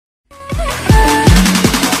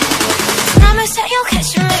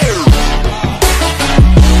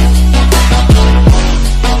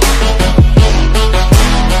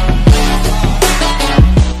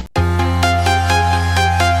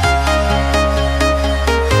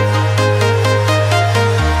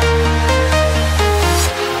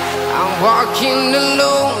walking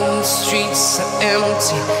alone, the streets are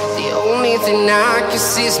empty. The only thing I can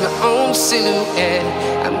see is my own silhouette.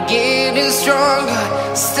 I'm getting stronger,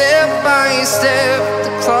 step by step.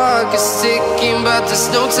 The clock is ticking, but there's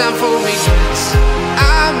no time for regrets.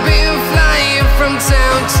 I've been flying from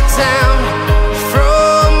town to town,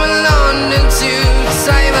 from London to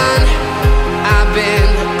Taiwan. I've been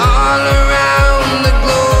all around the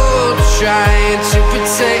globe, trying to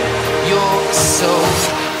protect your soul.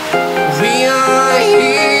 We are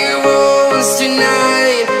heroes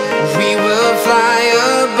tonight. We will fly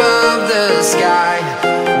above the sky.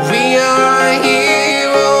 We are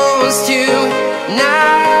heroes tonight.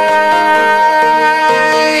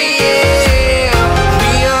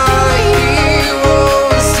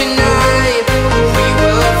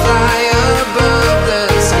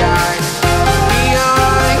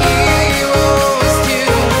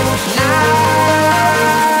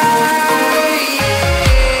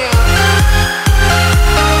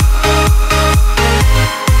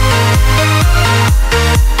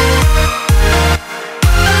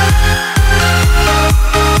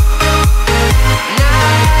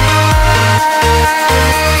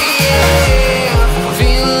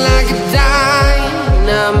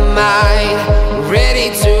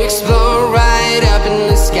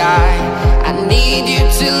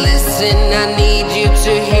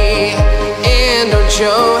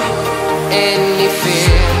 Show any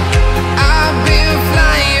fear. I've been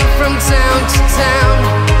flying from town to town,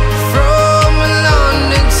 from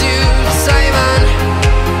London to Taiwan.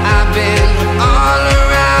 I've been all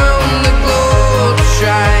around the globe,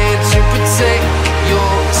 trying to protect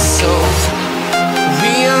your soul.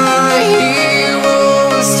 We are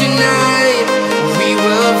heroes tonight. We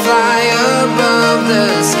will fly above the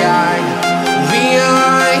sky. We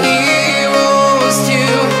are heroes tonight.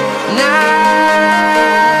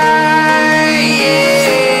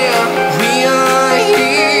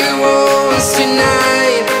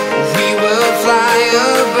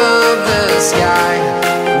 Sky.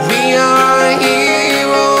 We are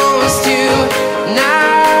heroes tonight.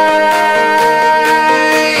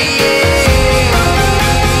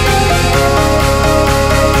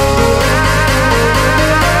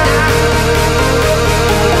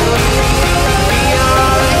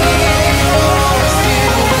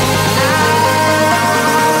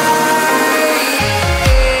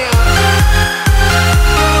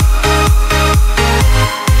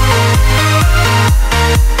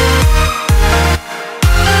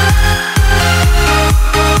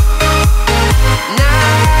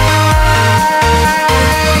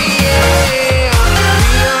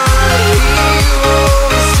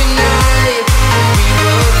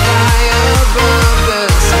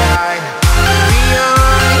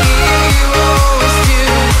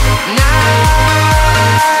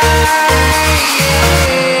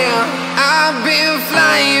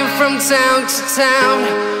 Town to town,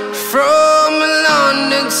 from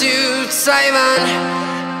London to Taiwan.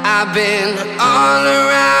 I've been all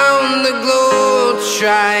around the globe,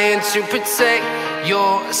 trying to protect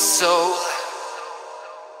your soul.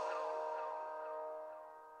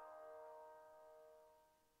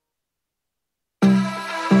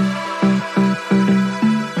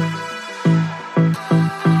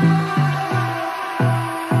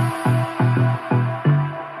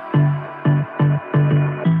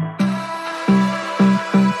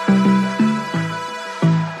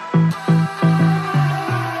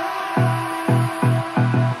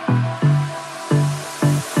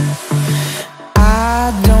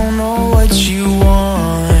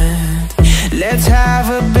 Let's have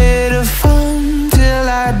a bit of fun till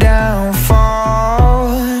I downfall.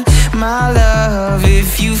 My love,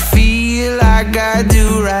 if you feel like I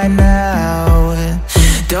do right now,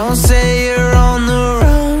 don't say you're on the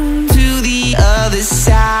run to the other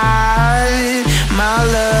side, my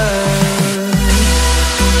love.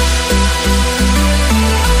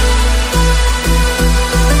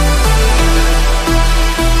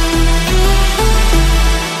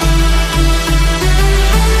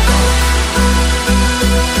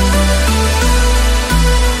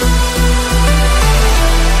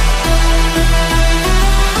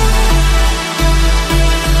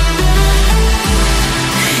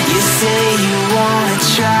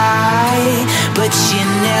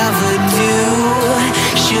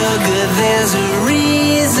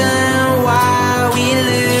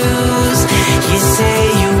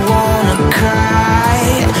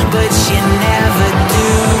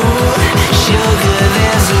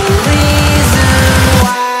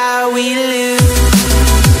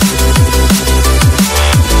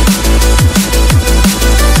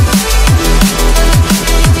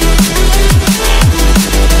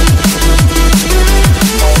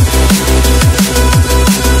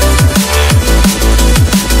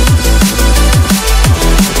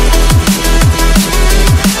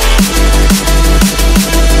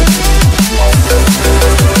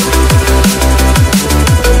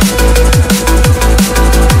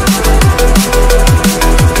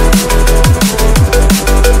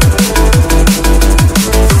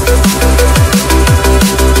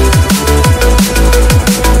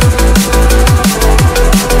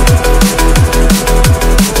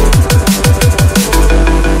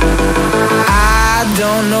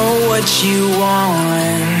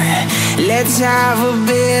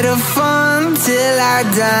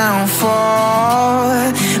 downfall.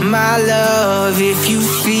 My love, if you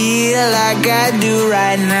feel like I do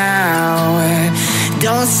right now,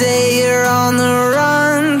 don't say you're on the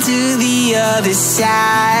run to the other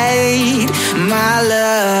side. My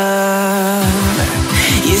love,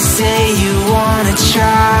 you say you wanna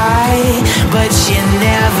try, but you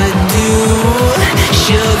never do.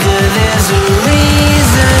 Sugar, there's a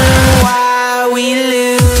reason why we lose.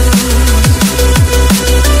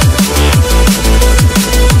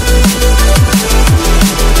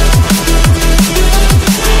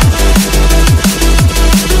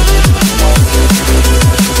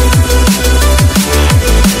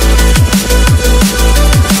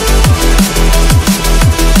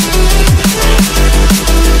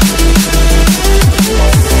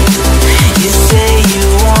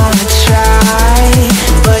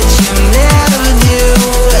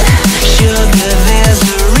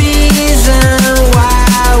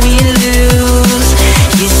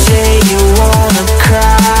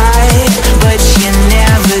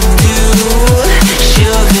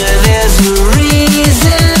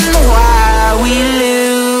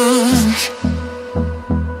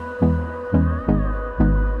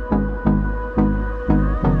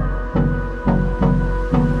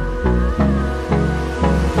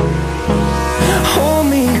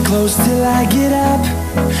 Close till I get up.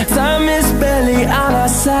 Time is barely on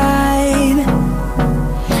our side.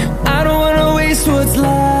 I don't wanna waste what's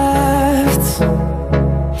left.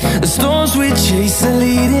 The storms we chase are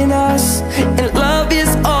leading us, and love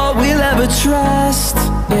is all we'll ever trust.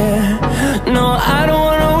 Yeah, no, I don't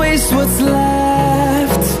wanna waste what's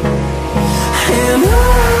left. And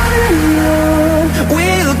on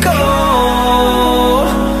we'll go,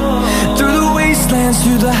 through the wastelands,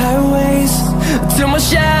 through the highways, till my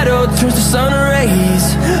shadow turns to sun rays.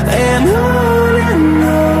 And on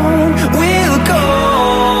we'll go,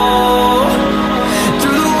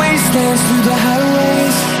 through the wastelands, through the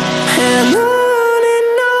highways, and on we'll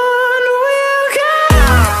go.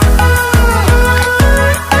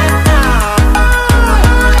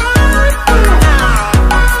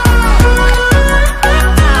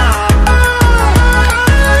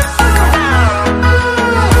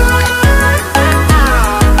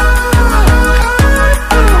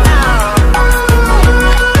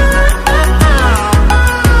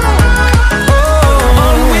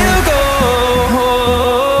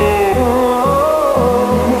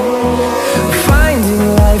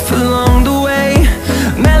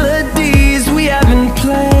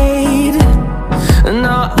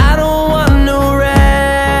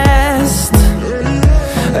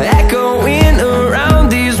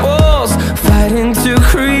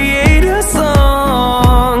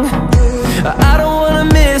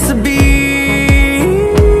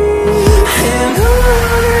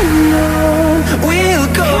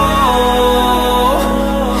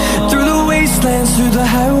 Through the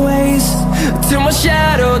highways, till my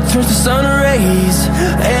shadow turns to sun rays.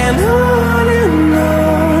 And on